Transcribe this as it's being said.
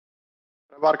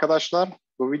Merhaba arkadaşlar.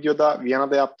 Bu videoda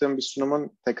Viyana'da yaptığım bir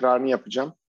sunumun tekrarını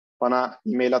yapacağım. Bana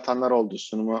e-mail atanlar oldu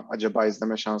sunumu acaba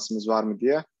izleme şansımız var mı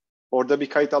diye. Orada bir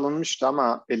kayıt alınmıştı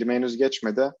ama elime henüz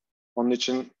geçmedi. Onun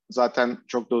için zaten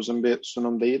çok da uzun bir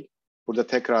sunum değil. Burada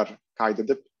tekrar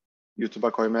kaydedip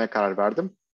YouTube'a koymaya karar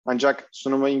verdim. Ancak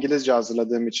sunumu İngilizce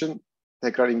hazırladığım için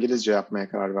tekrar İngilizce yapmaya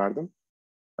karar verdim.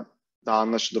 Daha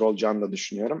anlaşılır olacağını da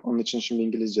düşünüyorum. Onun için şimdi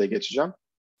İngilizceye geçeceğim.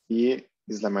 İyi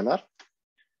izlemeler.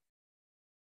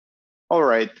 All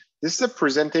right, this is a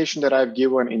presentation that I've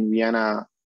given in Vienna,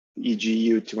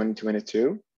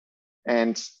 EGU22,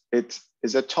 and it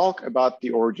is a talk about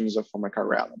the origins of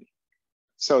homochirality.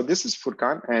 So this is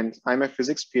Furkan, and I'm a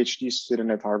physics PhD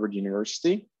student at Harvard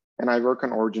University, and I work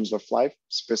on origins of life,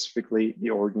 specifically the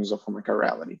origins of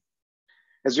homochirality.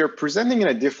 As you're presenting in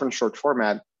a different short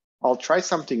format, I'll try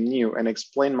something new and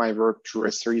explain my work through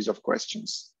a series of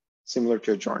questions, similar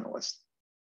to a journalist.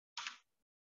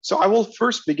 So I will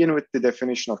first begin with the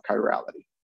definition of chirality.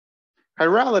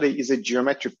 Chirality is a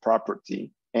geometric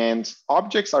property, and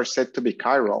objects are said to be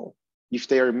chiral if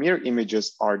their mirror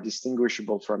images are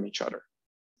distinguishable from each other.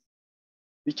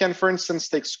 We can, for instance,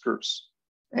 take screws,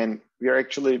 and we are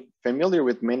actually familiar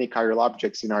with many chiral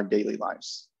objects in our daily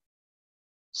lives.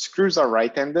 Screws are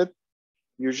right-handed,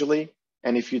 usually,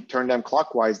 and if you turn them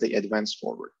clockwise, they advance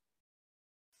forward.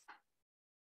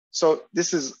 So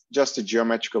this is just a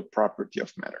geometrical property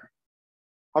of matter.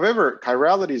 However,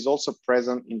 chirality is also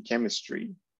present in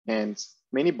chemistry, and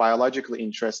many biologically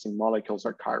interesting molecules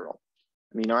are chiral.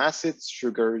 Amino acids,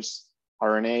 sugars,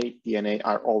 RNA, DNA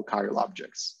are all chiral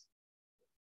objects.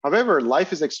 However,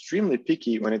 life is extremely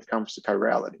picky when it comes to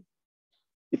chirality.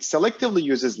 It selectively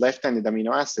uses left-handed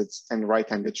amino acids and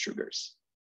right-handed sugars.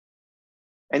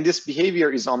 And this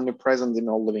behavior is omnipresent in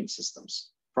all living systems,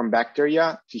 from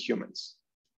bacteria to humans.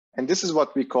 And this is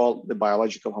what we call the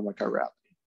biological homochirality.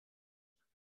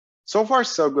 So far,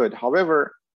 so good.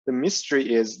 However, the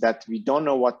mystery is that we don't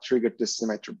know what triggered this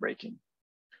symmetry breaking.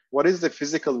 What is the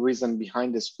physical reason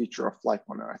behind this feature of life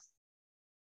on Earth?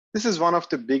 This is one of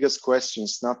the biggest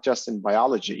questions, not just in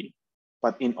biology,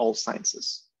 but in all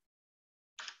sciences.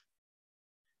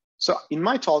 So in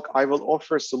my talk, I will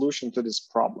offer a solution to this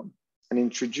problem and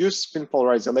introduce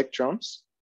spin-polarized electrons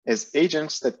as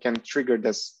agents that can trigger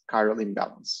this chiral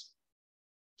imbalance.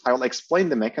 I will explain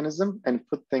the mechanism and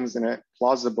put things in a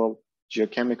plausible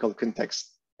geochemical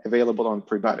context available on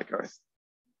prebiotic Earth.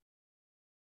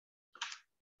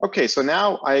 Okay, so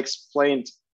now I explained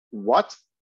what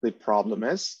the problem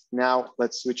is. Now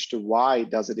let's switch to why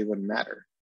does it even matter?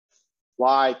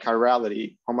 Why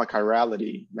chirality,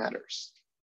 homochirality matters.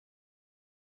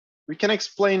 We can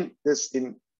explain this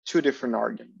in two different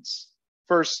arguments.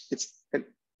 First,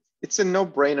 it's a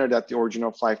no-brainer that the origin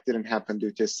of life didn't happen due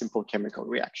to a simple chemical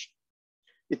reaction.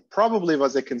 It probably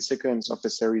was a consequence of a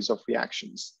series of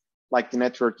reactions, like the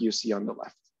network you see on the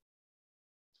left.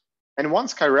 And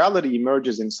once chirality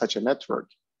emerges in such a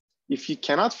network, if you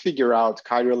cannot figure out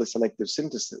chirally selective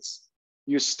synthesis,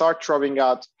 you start throwing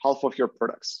out half of your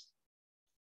products.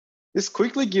 This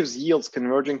quickly gives yields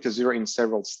converging to zero in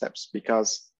several steps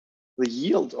because the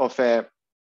yield of a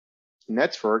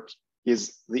network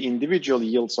is the individual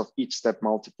yields of each step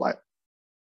multiplied.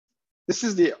 This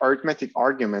is the arithmetic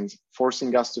argument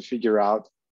forcing us to figure out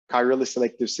chirally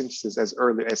selective synthesis as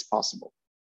early as possible.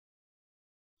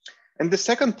 And the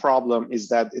second problem is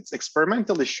that it's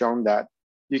experimentally shown that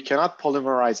you cannot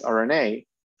polymerize RNA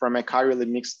from a chirally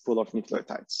mixed pool of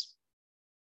nucleotides.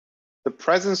 The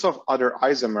presence of other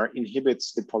isomer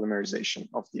inhibits the polymerization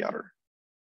of the other.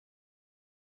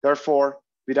 Therefore,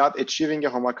 without achieving a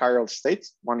homochiral state,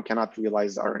 one cannot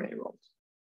realize the RNA world.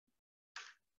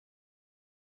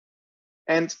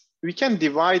 And we can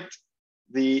divide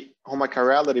the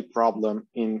homochirality problem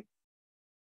in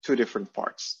two different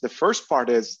parts. The first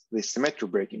part is the symmetry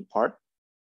breaking part,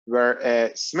 where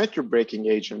a symmetry breaking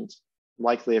agent,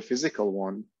 likely a physical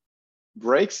one,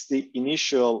 breaks the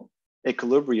initial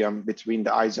equilibrium between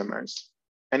the isomers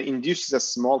and induces a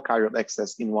small chiral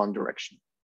excess in one direction.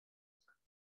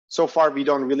 So far, we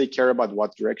don't really care about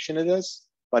what direction it is,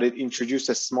 but it introduces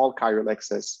a small chiral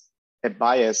excess, a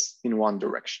bias in one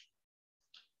direction.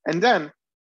 And then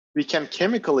we can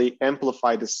chemically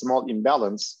amplify the small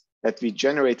imbalance that we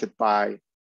generated by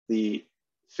the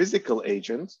physical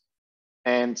agent.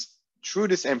 And through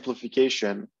this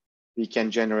amplification, we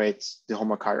can generate the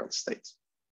homochiral state.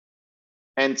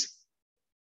 And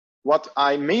what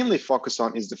I mainly focus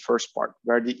on is the first part,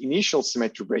 where the initial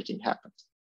symmetry breaking happened.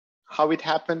 How it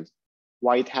happened,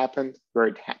 why it happened, where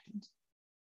it happened.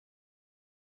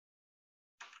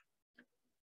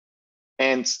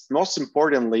 And most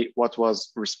importantly, what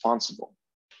was responsible.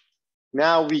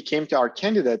 Now we came to our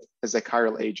candidate as a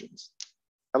chiral agent,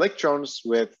 electrons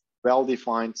with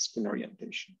well-defined spin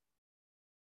orientation.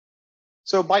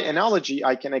 So by analogy,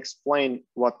 I can explain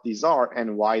what these are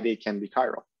and why they can be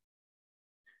chiral.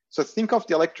 So think of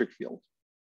the electric field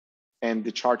and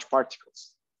the charged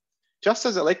particles. Just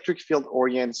as electric field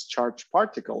orients charged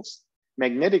particles,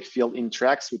 magnetic field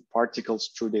interacts with particles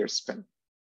through their spin.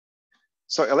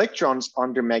 So electrons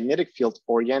under magnetic field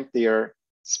orient their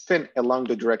spin along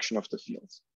the direction of the field.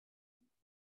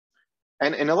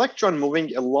 And an electron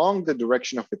moving along the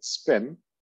direction of its spin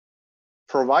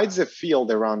provides a field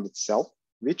around itself,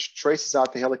 which traces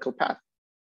out the helical path.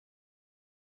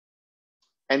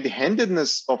 And the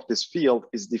handedness of this field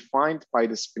is defined by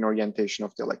the spin orientation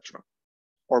of the electron,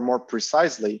 or more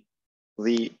precisely,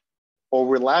 the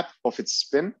overlap of its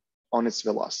spin on its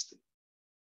velocity.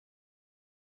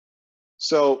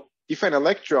 So if an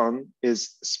electron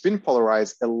is spin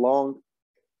polarized along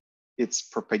its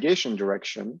propagation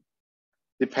direction,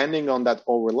 depending on that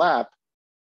overlap,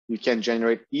 you can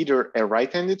generate either a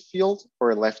right-handed field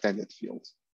or a left-handed field.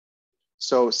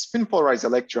 So spin polarized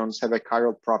electrons have a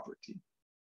chiral property.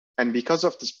 And because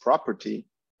of this property,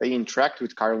 they interact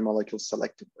with chiral molecules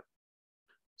selectively.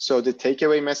 So the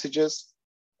takeaway message is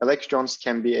electrons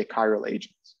can be a chiral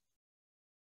agent.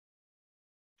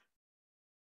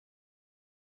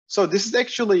 So this is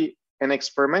actually an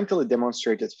experimentally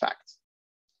demonstrated fact.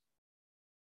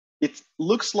 It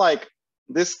looks like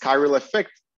this chiral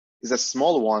effect is a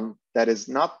small one that is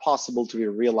not possible to be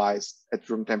realized at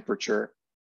room temperature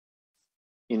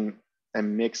in a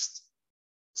mixed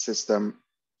system,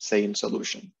 say in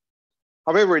solution.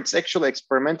 However, it's actually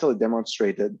experimentally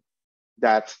demonstrated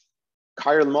that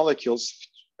chiral molecules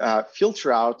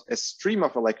filter out a stream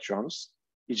of electrons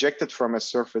ejected from a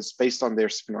surface based on their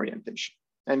spin orientation.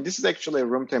 And this is actually a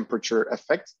room temperature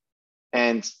effect.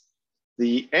 And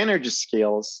the energy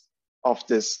scales of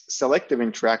this selective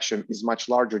interaction is much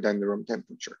larger than the room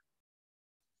temperature.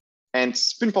 And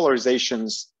spin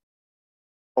polarizations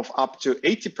of up to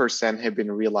 80% have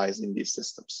been realized in these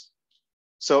systems.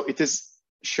 So it is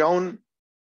shown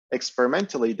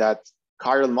experimentally that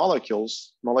chiral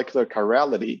molecules, molecular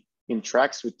chirality,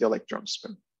 interacts with the electron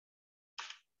spin.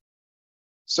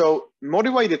 So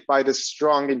motivated by the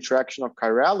strong interaction of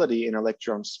chirality in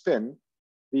electron spin,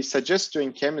 we suggest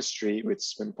doing chemistry with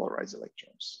spin polarized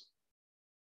electrons.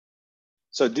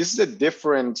 So this is a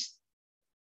different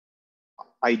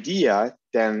idea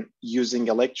than using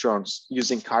electrons,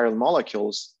 using chiral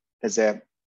molecules as a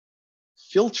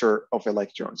filter of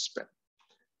electron spin.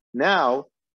 Now,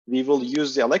 we will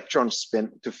use the electron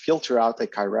spin to filter out a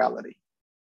chirality.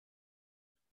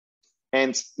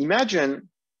 And imagine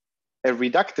a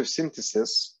reductive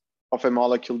synthesis of a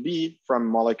molecule B from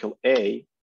molecule A,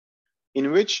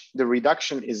 in which the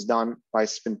reduction is done by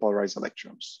spin polarized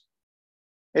electrons.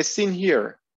 As seen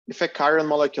here, if a chiral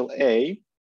molecule A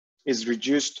is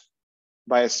reduced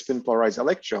by a spin polarized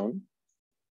electron,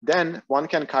 then one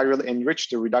can chirally enrich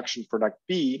the reduction product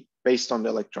B based on the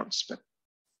electron spin.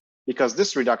 Because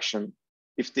this reduction,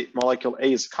 if the molecule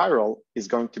A is chiral, is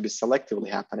going to be selectively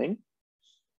happening.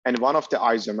 And one of the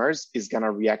isomers is going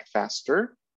to react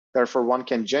faster. Therefore, one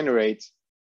can generate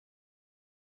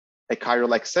a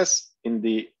chiral excess in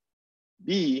the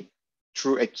B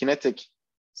through a kinetic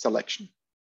selection.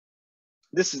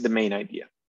 This is the main idea.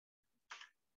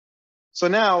 So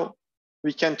now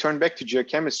we can turn back to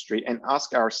geochemistry and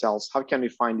ask ourselves, how can we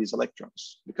find these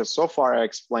electrons? Because so far I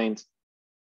explained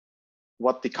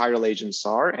what the chiral agents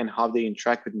are and how they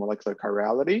interact with molecular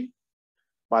chirality,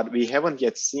 but we haven't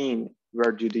yet seen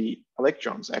where do the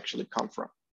electrons actually come from.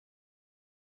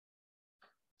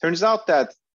 Turns out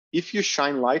that if you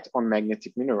shine light on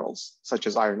magnetic minerals, such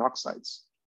as iron oxides,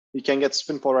 you can get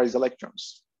spin polarized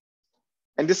electrons.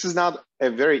 And this is not a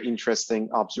very interesting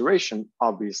observation,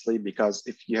 obviously, because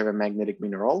if you have a magnetic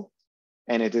mineral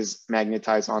and it is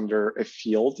magnetized under a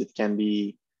field, it can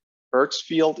be Earth's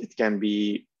field, it can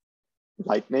be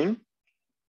lightning,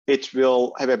 it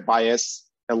will have a bias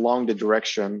along the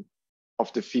direction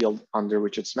of the field under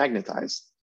which it's magnetized.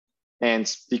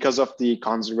 And because of the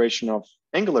conservation of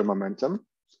angular momentum,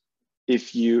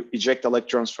 if you eject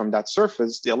electrons from that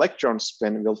surface, the electron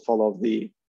spin will follow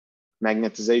the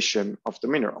magnetization of the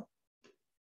mineral.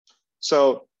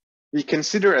 So we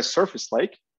consider a surface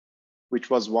lake, which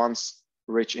was once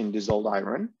rich in dissolved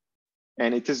iron.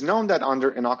 And it is known that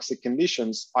under anoxic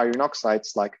conditions, iron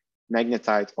oxides like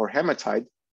magnetite or hematite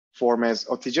form as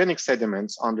autogenic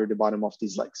sediments under the bottom of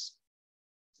these lakes,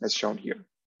 as shown here.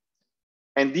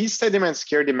 And these sediments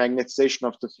carry the magnetization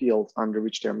of the field under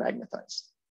which they're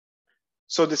magnetized.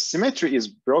 So the symmetry is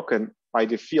broken by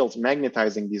the field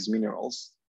magnetizing these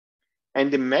minerals.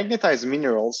 And the magnetized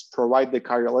minerals provide the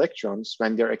chiral electrons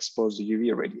when they're exposed to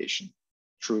UV radiation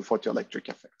through photoelectric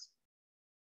effects.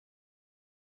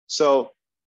 So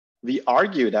we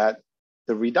argue that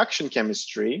the reduction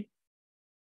chemistry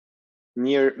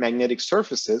near magnetic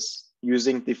surfaces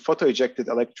using the photoejected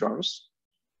electrons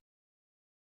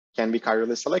can be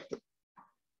chirally selective.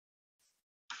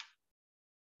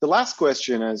 The last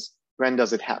question is, when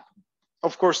does it happen?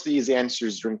 Of course, the easy answer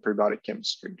is during prebiotic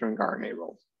chemistry, during RNA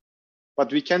roll.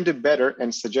 But we can do better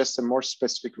and suggest a more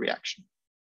specific reaction.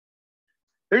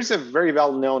 There's a very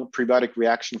well-known prebiotic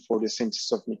reaction for the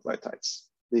synthesis of nucleotides,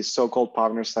 the so-called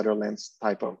Pavner-Sutherland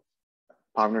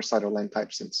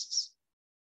type synthesis.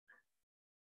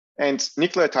 And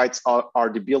nucleotides are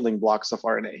the building blocks of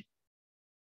RNA.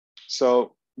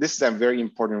 So this is a very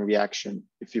important reaction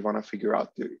if you want to figure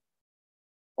out the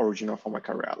origin of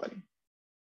homochirality.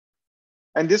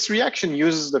 And this reaction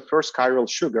uses the first chiral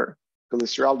sugar,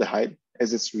 glyceraldehyde,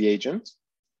 as its reagent.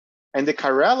 And the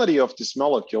chirality of this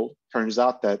molecule turns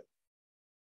out that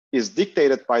is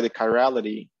dictated by the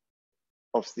chirality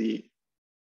of the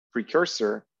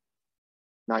precursor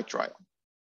nitrile.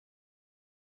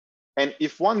 And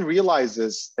if one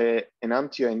realizes an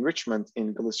enantio enrichment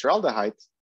in glyceraldehyde,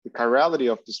 the chirality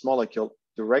of this molecule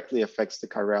directly affects the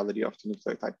chirality of the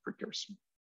nucleotide precursor,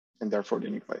 and therefore the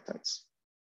nucleotides.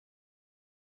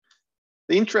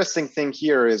 The interesting thing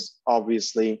here is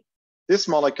obviously this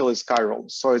molecule is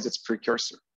chiral, so is its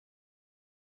precursor.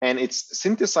 And it's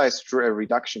synthesized through a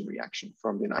reduction reaction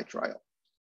from the nitrile.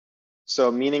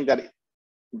 So meaning that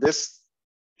this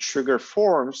sugar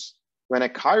forms when a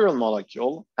chiral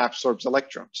molecule absorbs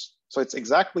electrons. So it's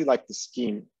exactly like the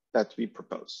scheme that we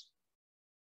propose.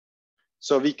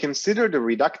 So we consider the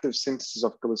reductive synthesis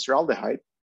of glyceraldehyde,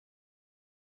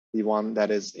 the one that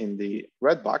is in the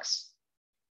red box,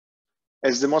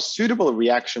 as the most suitable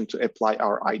reaction to apply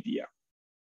our idea.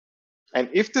 And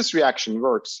if this reaction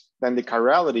works, then the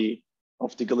chirality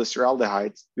of the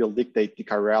glyceraldehyde will dictate the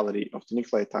chirality of the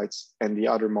nucleotides and the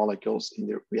other molecules in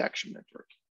the reaction network.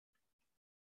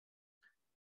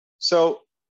 So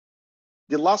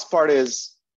the last part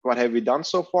is, what have we done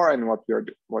so far and what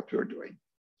we're doing.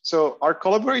 So our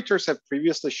collaborators have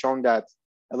previously shown that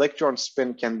electron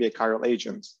spin can be a chiral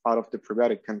agent out of the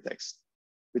prebiotic context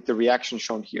with the reaction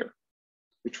shown here,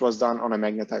 which was done on a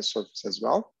magnetized surface as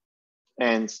well.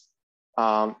 And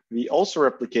we also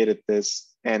replicated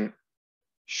this and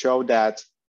showed that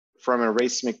from a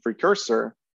racemic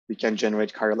precursor, we can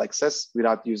generate chiral excess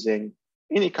without using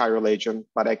any chiral agent,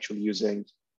 but actually using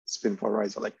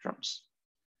spin-polarized electrons.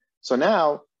 So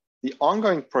now the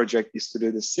ongoing project is to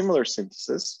do the similar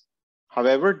synthesis.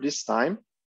 However, this time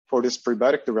for this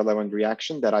prebiotically relevant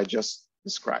reaction that I just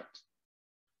described.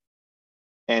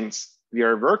 And we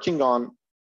are working on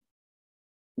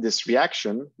this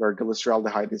reaction where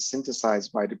glyceraldehyde is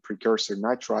synthesized by the precursor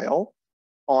nitrile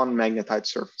on magnetite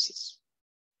surfaces.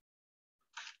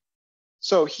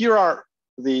 So here are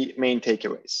the main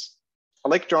takeaways.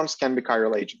 Electrons can be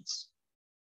chiral agents.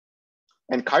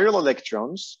 And chiral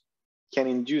electrons can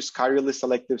induce chirally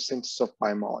selective synthesis of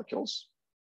biomolecules.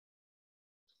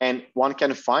 And one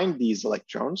can find these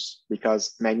electrons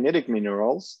because magnetic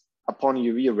minerals upon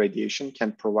UV radiation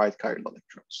can provide chiral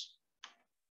electrons.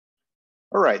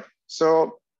 All right,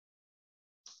 so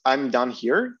I'm done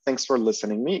here. Thanks for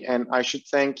listening me. And I should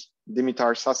thank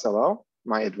Dimitar Saselo,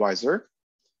 my advisor,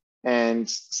 and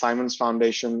Simons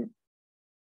Foundation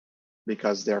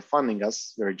because they're funding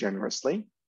us very generously.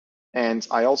 And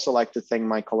I also like to thank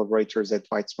my collaborators at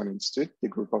Weizmann Institute, the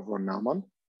group of Von Naumann.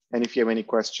 And if you have any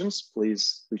questions,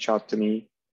 please reach out to me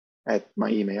at my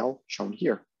email shown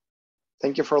here.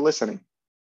 Thank you for listening.